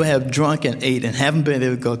many people have drunk and ate and haven't been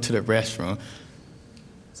able to go to the restroom?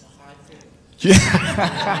 It's a hard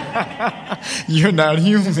thing. You're not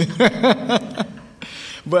human.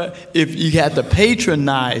 But if you had to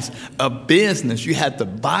patronize a business, you had to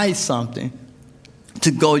buy something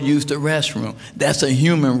to go use the restroom. That's a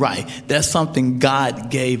human right. That's something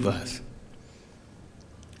God gave us.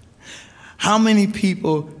 How many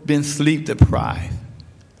people been sleep deprived?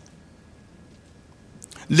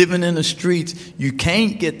 Living in the streets, you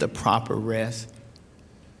can't get the proper rest.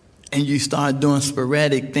 And you start doing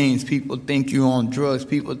sporadic things. People think you're on drugs.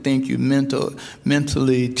 People think you're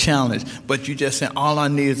mentally challenged. But you just say, all I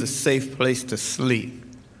need is a safe place to sleep.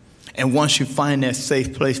 And once you find that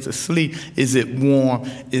safe place to sleep, is it warm?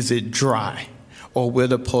 Is it dry? Or will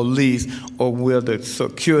the police or will the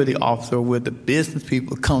security officer or will the business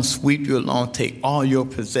people come sweep you along, take all your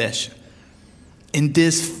possession? In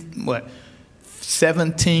this,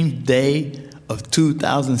 17th day of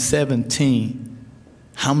 2017,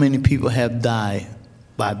 how many people have died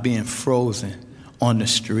by being frozen on the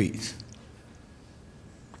streets?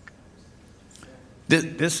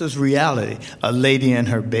 This is reality. A lady and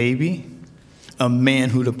her baby, a man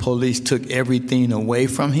who the police took everything away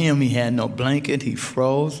from him. He had no blanket. He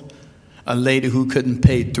froze. A lady who couldn't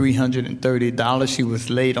pay $330. She was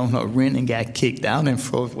late on her rent and got kicked out and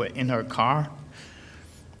froze in her car.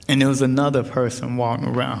 And there was another person walking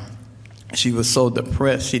around. She was so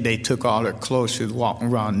depressed, they took all her clothes. She was walking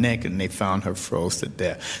around naked, and they found her froze to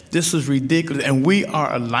death. This is ridiculous, and we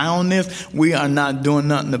are allowing this. We are not doing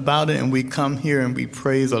nothing about it, and we come here and we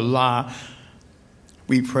praise Allah.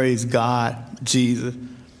 We praise God, Jesus,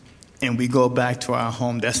 and we go back to our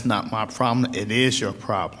home. That's not my problem. It is your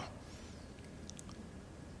problem.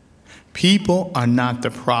 People are not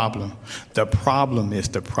the problem. The problem is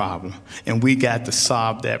the problem. And we got to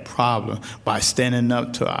solve that problem by standing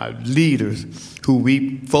up to our leaders who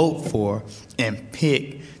we vote for and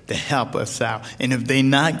pick to help us out. And if they're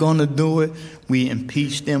not going to do it, we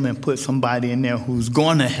impeach them and put somebody in there who's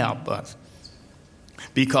going to help us.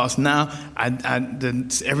 Because now,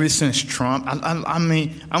 ever since Trump,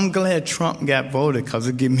 I'm glad Trump got voted because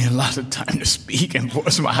it gave me a lot of time to speak and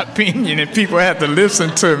voice my opinion, and people have to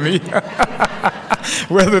listen to me,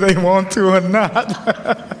 whether they want to or not.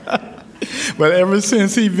 But ever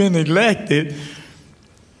since he's been elected,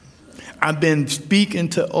 I've been speaking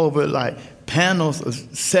to over panels of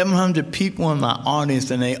 700 people in my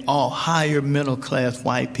audience, and they all higher middle-class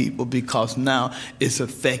white people because now it's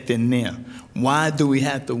affecting them. Why do we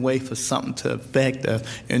have to wait for something to affect us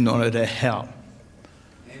in order to help?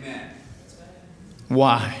 Amen.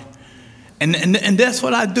 Why? And that's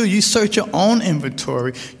what I do. You search your own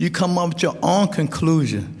inventory. You come up with your own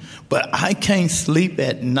conclusion. But I can't sleep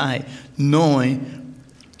at night knowing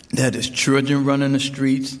that it's children running the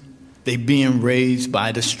streets. They being raised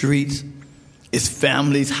by the streets. It's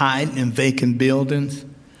families hiding in vacant buildings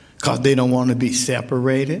because they don't want to be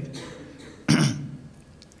separated.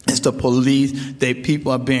 It's the police.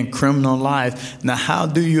 People are being criminalized. Now, how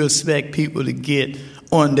do you expect people to get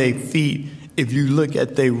on their feet if you look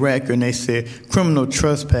at their record and they say criminal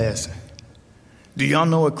trespassing? Do y'all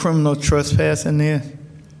know what criminal trespassing is?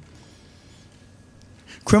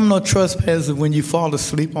 Criminal trespass is when you fall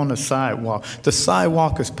asleep on the sidewalk. The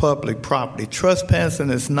sidewalk is public property. Trespassing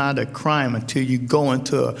is not a crime until you go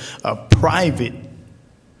into a private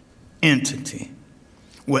entity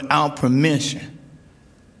without permission.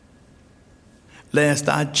 Last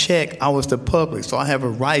I checked, I was the public, so I have a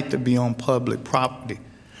right to be on public property.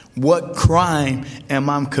 What crime am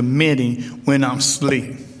I committing when I'm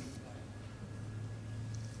asleep?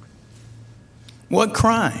 What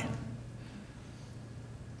crime?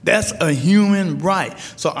 That's a human right.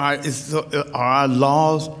 So are our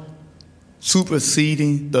laws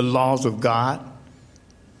superseding the laws of God?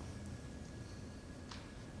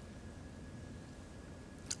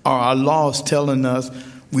 Are our laws telling us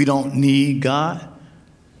we don't need God?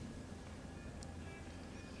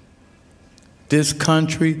 This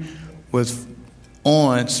country was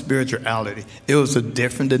on spirituality. It was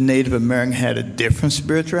the Native American had a different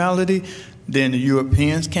spirituality. Then the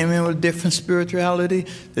Europeans came in with a different spirituality.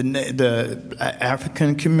 The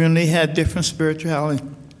African community had different spirituality.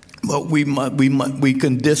 But we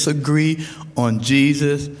can disagree on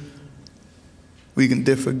Jesus. We can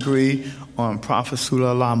disagree on Prophet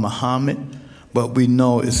Sallallahu Muhammad. But we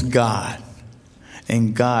know it's God.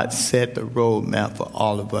 And God set the roadmap for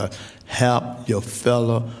all of us. Help your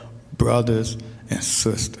fellow brothers and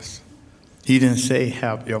sisters. He didn't say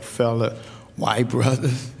help your fellow white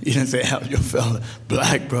brothers. He didn't say help your fellow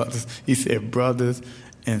black brothers. He said brothers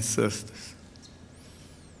and sisters.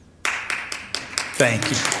 Thank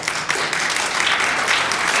you.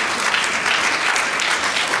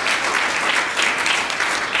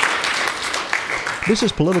 This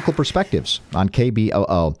is Political Perspectives on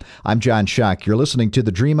KBOO. I'm John Shuck. You're listening to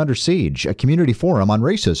The Dream Under Siege, a community forum on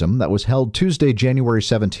racism that was held Tuesday, January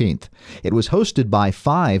 17th. It was hosted by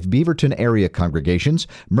 5 Beaverton area congregations: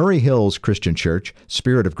 Murray Hills Christian Church,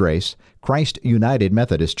 Spirit of Grace, Christ United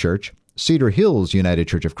Methodist Church, Cedar Hills United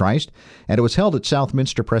Church of Christ, and it was held at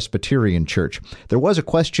Southminster Presbyterian Church. There was a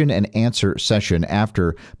question and answer session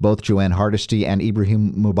after both Joanne Hardesty and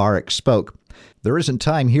Ibrahim Mubarak spoke. There isn't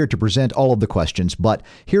time here to present all of the questions, but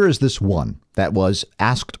here is this one that was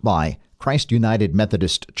asked by Christ United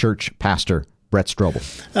Methodist Church pastor Brett Strobel.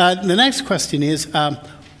 The next question is,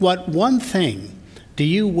 what one thing do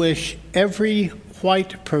you wish every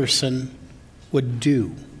white person would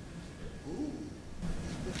do?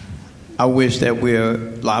 I wish that we're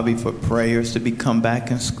lobby for prayers to come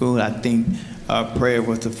back in school. I think prayer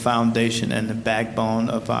was the foundation and the backbone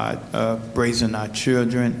of our raising our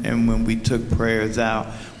children. And when we took prayers out,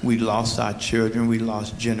 we lost our children. We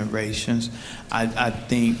lost generations. I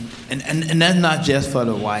think, and that's not just for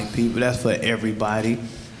the white people. That's for everybody.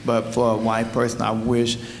 But for a white person, I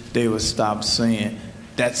wish they would stop saying,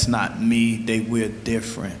 "That's not me. We're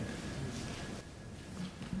different."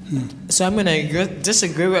 So I'm going to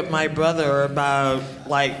disagree with my brother about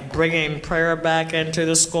like bringing prayer back into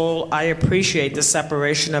the school. I appreciate the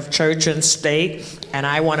separation of church and state, and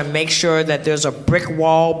I want to make sure that there's a brick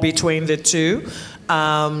wall between the two.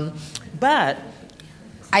 But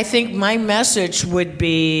I think my message would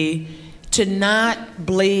be to not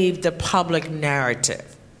believe the public narrative,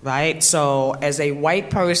 right? So as a white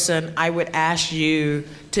person, I would ask you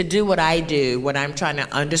to do what I do when I'm trying to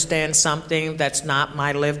understand something that's not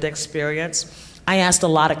my lived experience. I asked a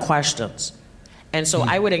lot of questions. And so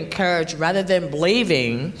I would encourage, rather than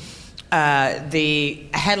believing the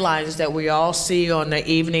headlines that we all see on the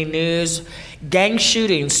evening news, gang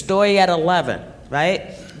shooting, story at 11,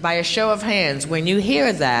 right? By a show of hands, when you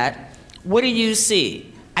hear that, what do you see?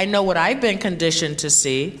 I know what I've been conditioned to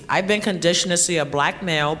see. I've been conditioned to see a black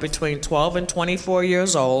male between 12 and 24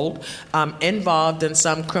 years old involved in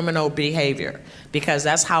some criminal behavior, because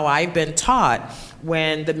that's how I've been taught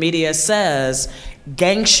when the media says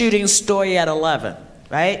gang shooting story at 11,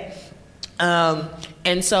 right?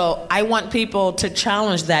 And so I want people to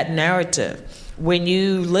challenge that narrative. When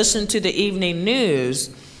you listen to the evening news,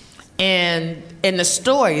 and in the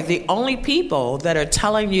story, the only people that are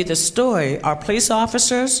telling you the story are police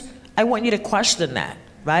officers, I want you to question that,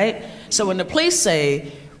 right? So when the police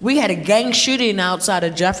say, we had a gang shooting outside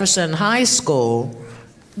of Jefferson High School,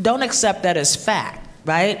 don't accept that as fact,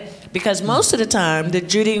 right? Because most of the time,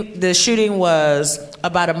 the shooting was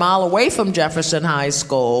about a mile away from Jefferson High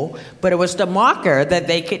School, but it was the marker that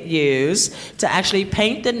they could use to actually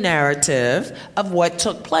paint the narrative of what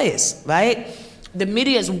took place, right? The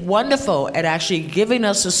media is wonderful at actually giving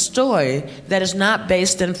us a story that is not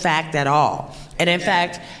based in fact at all. And in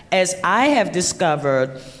fact, as I have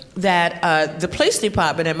discovered that the police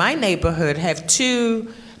department in my neighborhood have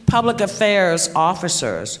 2 public affairs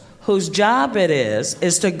officers whose job it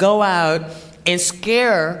is to go out and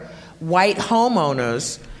scare white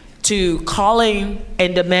homeowners to calling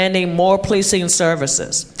and demanding more policing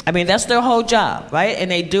services. I mean, that's their whole job, right? And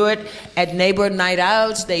they do it at neighbor night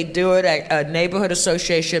outs, they do it at neighborhood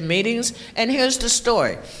association meetings, and here's the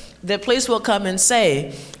story. The police will come and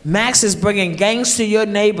say, Max is bringing gangs to your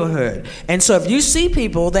neighborhood, and so if you see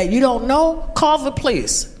people that you don't know, call the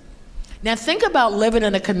police. Now think about living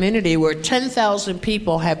in a community where 10,000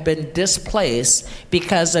 people have been displaced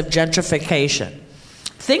because of gentrification.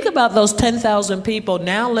 Think about those 10,000 people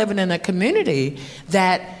now living in a community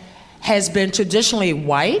that has been traditionally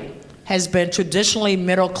white, has been traditionally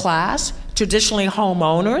middle class, traditionally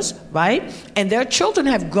homeowners, right? And their children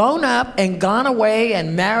have grown up and gone away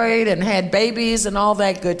and married and had babies and all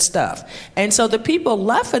that good stuff. And so the people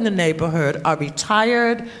left in the neighborhood are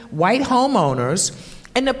retired white homeowners,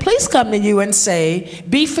 and the police come to you and say,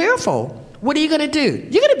 be fearful. What are you going to do?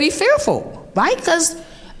 You're going to be fearful, right? Because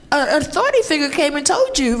an authority figure came and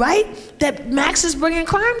told you, right, that Max is bringing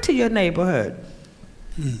crime to your neighborhood.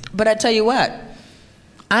 But I tell you what,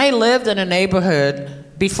 I lived in a neighborhood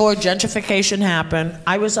before gentrification happened.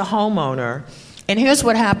 I was a homeowner. And here's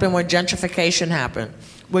what happened when gentrification happened.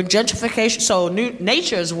 When gentrification, so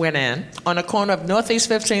Nature's went in on the corner of Northeast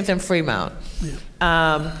 15th and Fremont.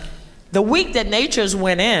 Yeah. The week that Nature's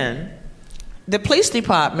went in, the police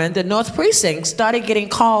department, the North Precinct, started getting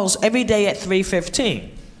calls every day at 3:15.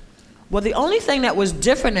 Well, the only thing that was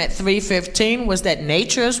different at 3:15 was that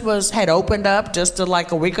Nature's had opened up just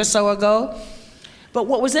like a week or so ago. But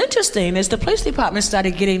what was interesting is the police department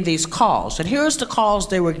started getting these calls, and here's the calls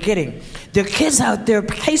they were getting. There are kids out there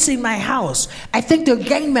pacing my house. I think they're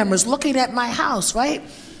gang members looking at my house, right?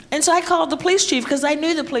 And so I called the police chief, because I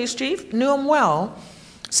knew the police chief, knew him well.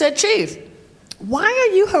 Said, Chief, why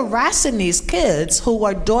are you harassing these kids who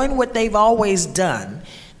are doing what they've always done?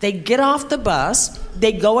 They get off the bus,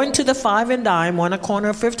 they go into the Five and Dime on the corner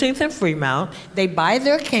of 15th and Fremont, they buy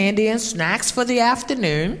their candy and snacks for the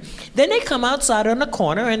afternoon, then they come outside on the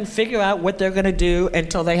corner and figure out what they're going to do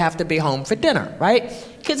until they have to be home for dinner, right?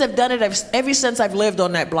 Kids have done it ever since I've lived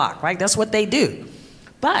on that block, right? That's what they do.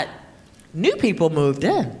 But new people moved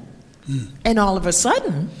in, and all of a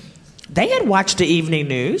sudden, they had watched the evening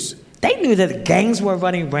news. They knew that gangs were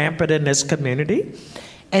running rampant in this community.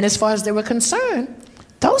 And as far as they were concerned,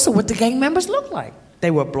 those are what the gang members look like.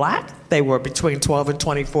 They were black. They were between 12 and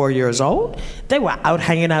 24 years old. They were out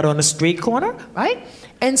hanging out on the street corner, right?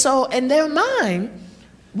 And so in their mind,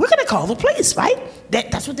 we're going to call the police, right?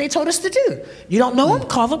 That's what they told us to do. You don't know them?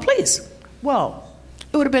 Call the police. Well,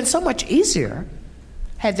 it would have been so much easier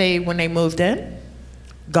had they, when they moved in,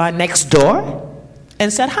 gone next door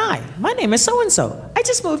and said, hi, my name is so-and-so. I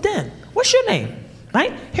just moved in. What's your name?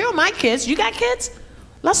 Right? Here are my kids. You got kids?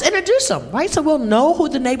 Let's introduce them, right? So we'll know who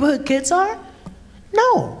the neighborhood kids are?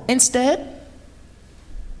 No. Instead,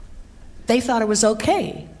 they thought it was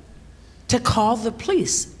okay to call the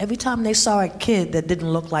police every time they saw a kid that didn't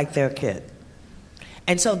look like their kid.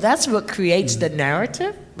 And so that's what creates the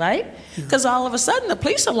narrative, right? Because all of a sudden the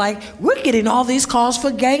police are like, we're getting all these calls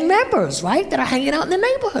for gang members, right, that are hanging out in the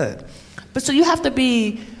neighborhood. But so you have to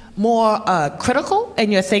be more critical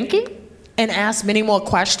in your thinking and ask many more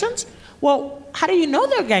questions. Well, how do you know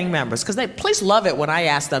they're gang members? Because police love it when I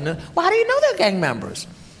ask them, well, how do you know they're gang members?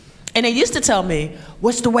 And they used to tell me,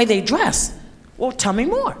 what's the way they dress? Well, tell me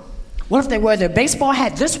more. What if they wear their baseball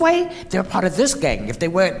hat this way? They're part of this gang. If they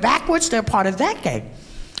wear it backwards, they're part of that gang.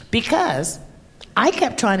 Because I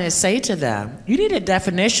kept trying to say to them, you need a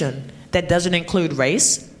definition that doesn't include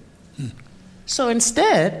race. So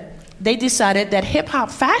instead, they decided that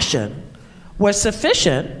hip-hop fashion was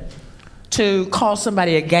sufficient to call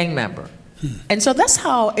somebody a gang member. And so that's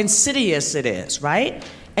how insidious it is, right?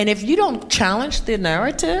 And if you don't challenge the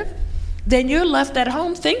narrative, then you're left at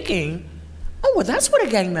home thinking, oh, well, that's what a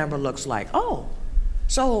gang member looks like. Oh,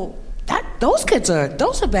 so those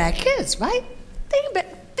are bad kids, right?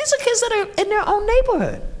 These are kids that are in their own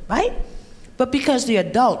neighborhood, right? But because the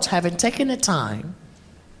adults haven't taken the time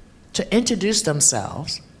to introduce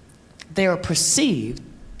themselves, they are perceived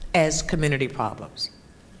as community problems.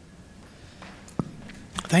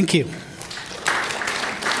 Thank you.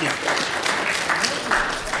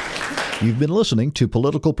 You've been listening to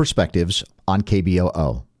Political Perspectives on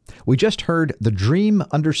KBOO. We just heard The Dream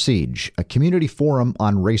Under Siege, a community forum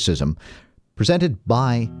on racism, presented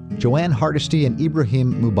by Joanne Hardesty and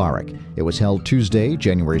Ibrahim Mubarak. It was held Tuesday,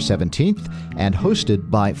 January 17th, and hosted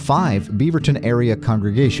by 5 Beaverton area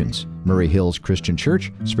congregations: Murray Hills Christian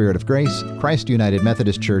Church, Spirit of Grace, Christ United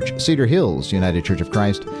Methodist Church, Cedar Hills United Church of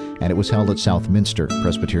Christ, and it was held at Southminster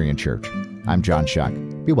Presbyterian Church. I'm John Shuck.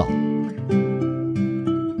 Be well.